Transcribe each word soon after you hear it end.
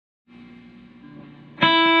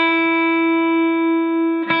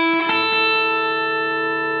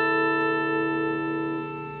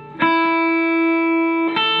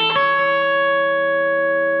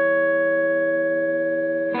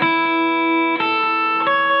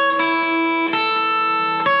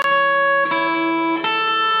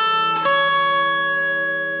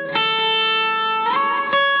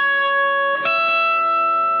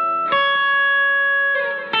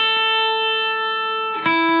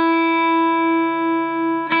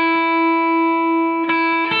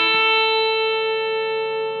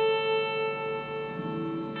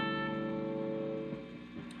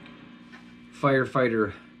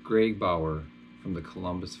Firefighter Greg Bauer from the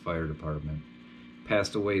Columbus Fire Department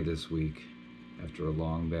passed away this week after a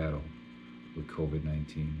long battle with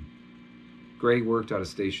COVID-19. Greg worked out of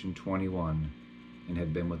Station 21 and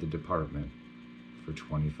had been with the department for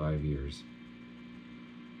 25 years.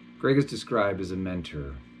 Greg is described as a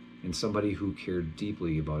mentor and somebody who cared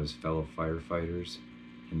deeply about his fellow firefighters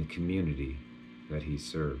and the community that he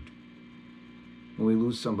served. When we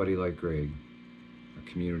lose somebody like Greg, our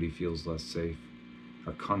community feels less safe,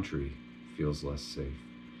 our country feels less safe.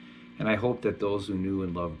 And I hope that those who knew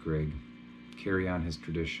and loved Greg carry on his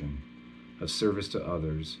tradition of service to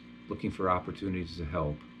others, looking for opportunities to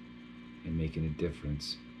help, and making a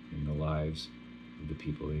difference in the lives of the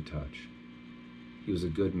people they touch. He was a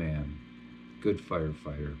good man, good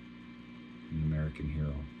firefighter, an American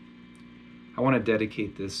hero. I want to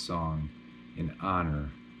dedicate this song in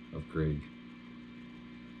honor of Greg.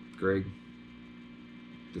 Greg,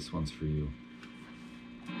 this one's for you.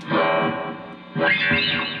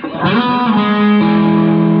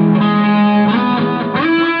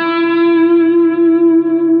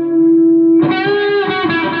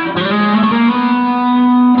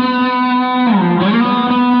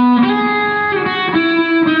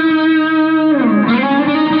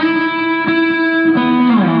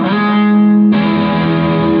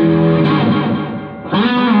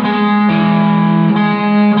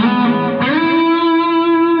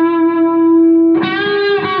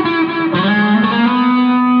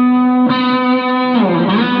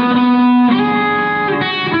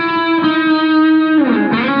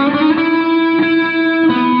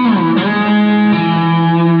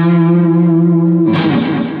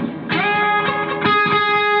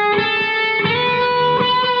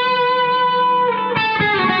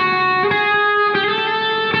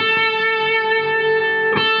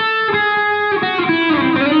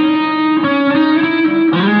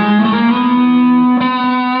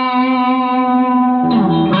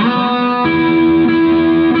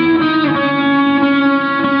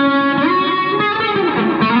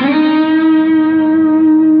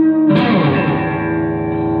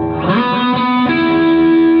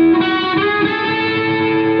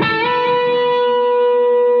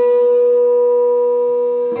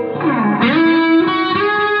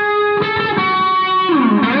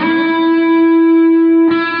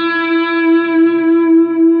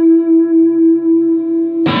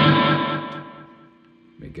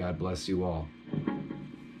 May God bless you all.